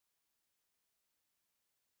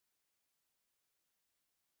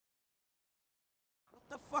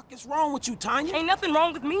The fuck is wrong with you, Tonya? Ain't nothing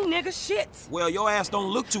wrong with me, nigga. Shit. Well, your ass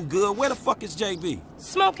don't look too good. Where the fuck is JB?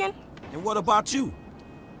 Smoking. And what about you?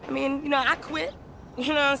 I mean, you know, I quit. You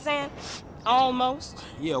know what I'm saying? Almost.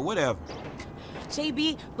 Yeah, whatever.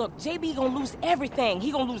 JB, look, JB gonna lose everything.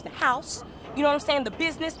 He gonna lose the house, you know what I'm saying, the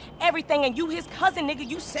business, everything, and you his cousin, nigga,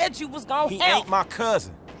 you said you was gonna help. He ain't my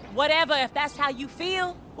cousin. Whatever, if that's how you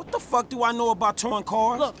feel. What the fuck do I know about towing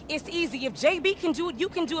cars? Look, it's easy. If JB can do it, you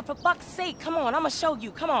can do it, for fuck's sake. Come on, I'ma show you.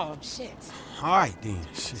 Come on, shit. All right, then.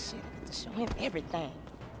 Shit. Shit, I get to show him everything.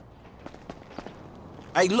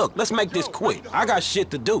 Hey, look, let's make this quick. I got shit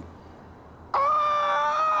to do.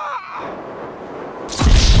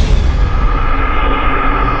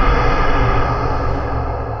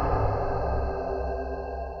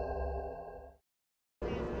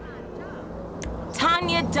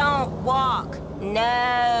 Tonya, don't walk. No.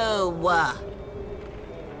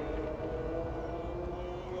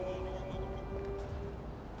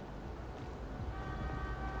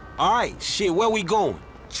 All right, shit, where we going?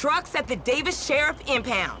 Trucks at the Davis Sheriff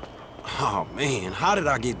Impound. Oh, man, how did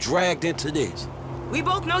I get dragged into this? We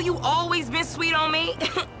both know you always been sweet on me.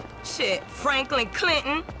 Shit, Franklin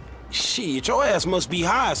Clinton. Shit, your ass must be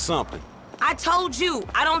high or something. I told you,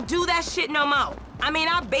 I don't do that shit no more. I mean,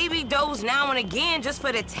 I baby doze now and again just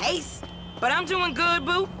for the taste. But I'm doing good,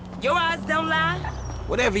 boo. Your eyes don't lie.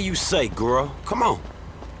 Whatever you say, girl. Come on.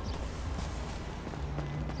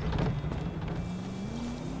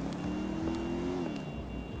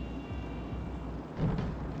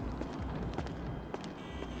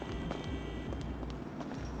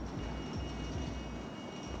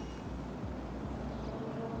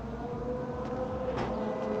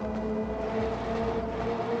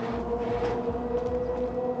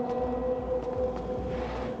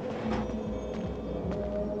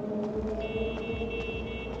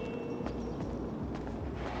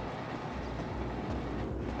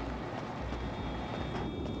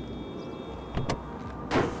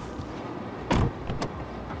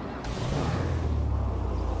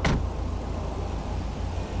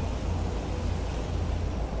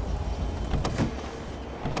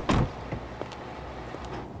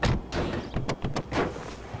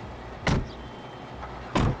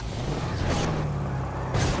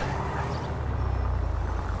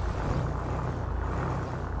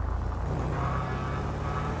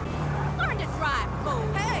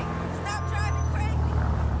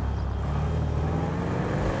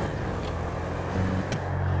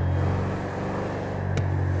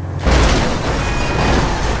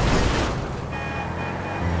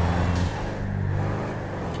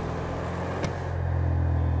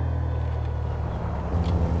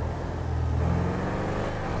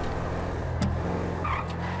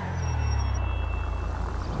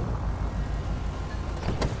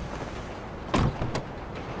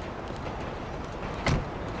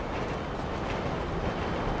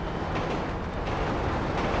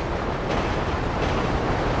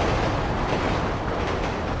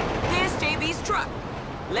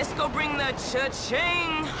 Let's go bring the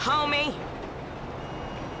cha-ching, homie.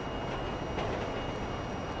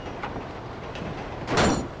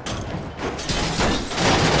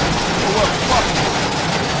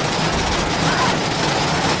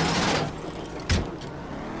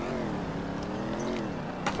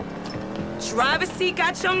 Driver's seat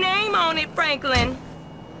got your name on it, Franklin.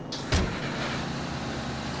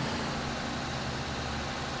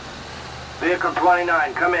 Vehicle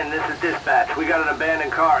 29, come in. This is dispatch. We got an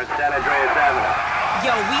abandoned car at San Andreas Avenue.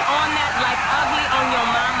 Yo, we on that like ugly on your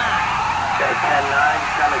mama. Okay, 10-9,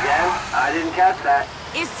 come again? I didn't catch that.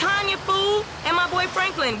 It's Tonya, fool, and my boy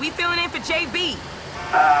Franklin. We filling in for JB.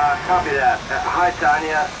 Copy that. Hi,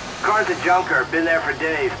 Tonya. Car's a junker. Been there for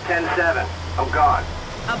days. 10-7. I'm gone.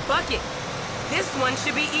 A bucket. This one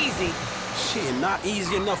should be easy. Shit, not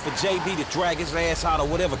easy enough for JB to drag his ass out of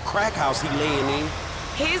whatever crack house he laying in.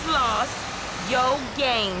 His loss, your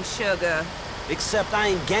gain, sugar. Except I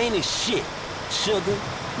ain't gaining shit, sugar.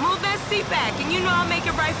 Move that seat back, and you know I'll make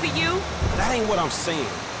it right for you. That ain't what I'm saying.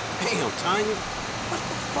 Damn, Tonya, what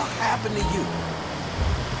the fuck happened to you?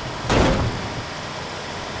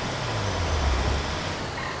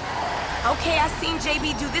 Okay, I've seen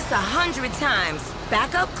JB do this 100 times.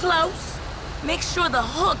 Back up close. Make sure the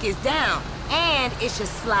hook is down, and it should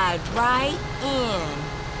slide right in.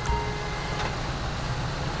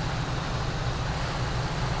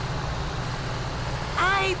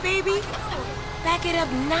 Aight, baby. Back it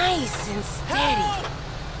up nice and steady.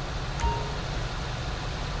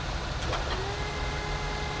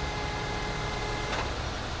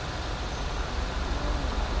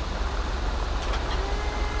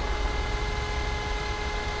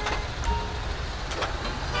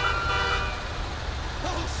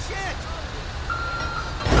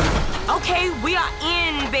 Okay, we are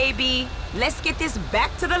in, baby. Let's get this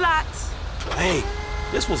back to the lot. Hey,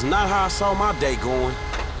 this was not how I saw my day going.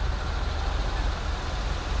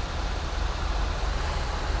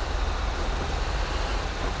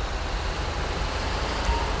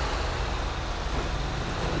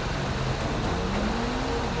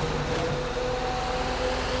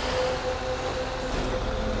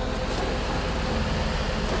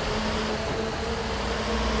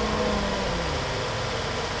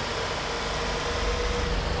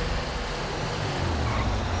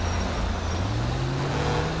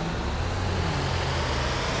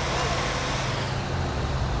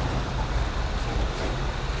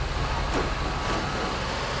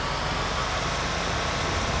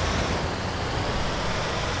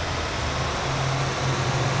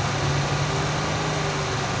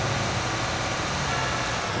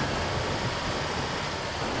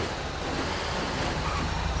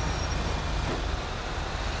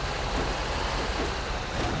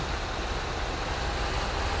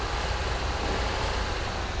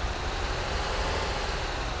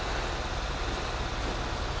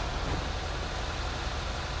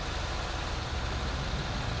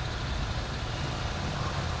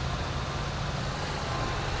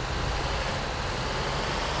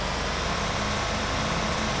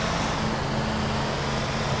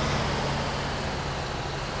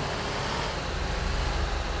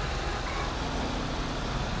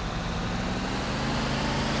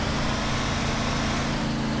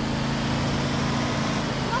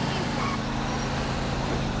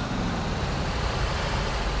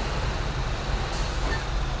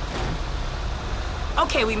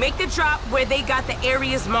 Okay, we make the drop where they got the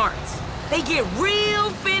areas marked. They get real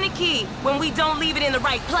finicky when we don't leave it in the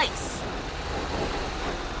right place.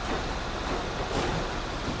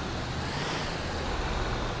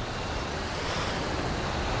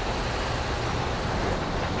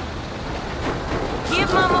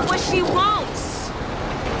 Give Mama what she wants.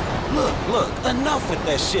 Look, enough with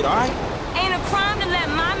that shit, all right? Ain't a crime to let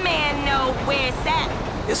my man know where it's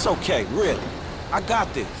at. It's okay, really. I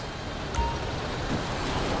got this.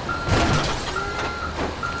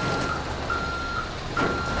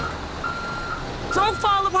 Don't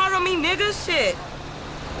fall apart on me, nigga. Shit.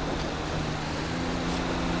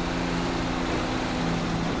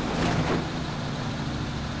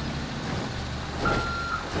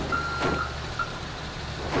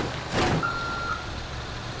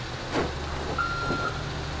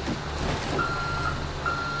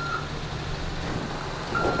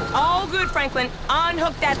 All good, Franklin.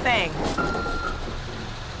 Unhook that thing.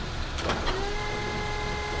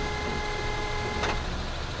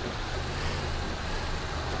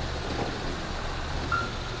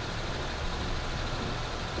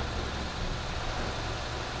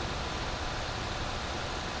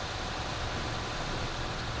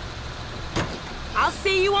 I'll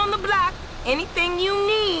see you on the block. Anything you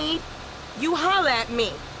need, you holler at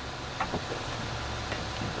me.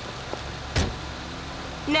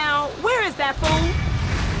 Now, where is that fool?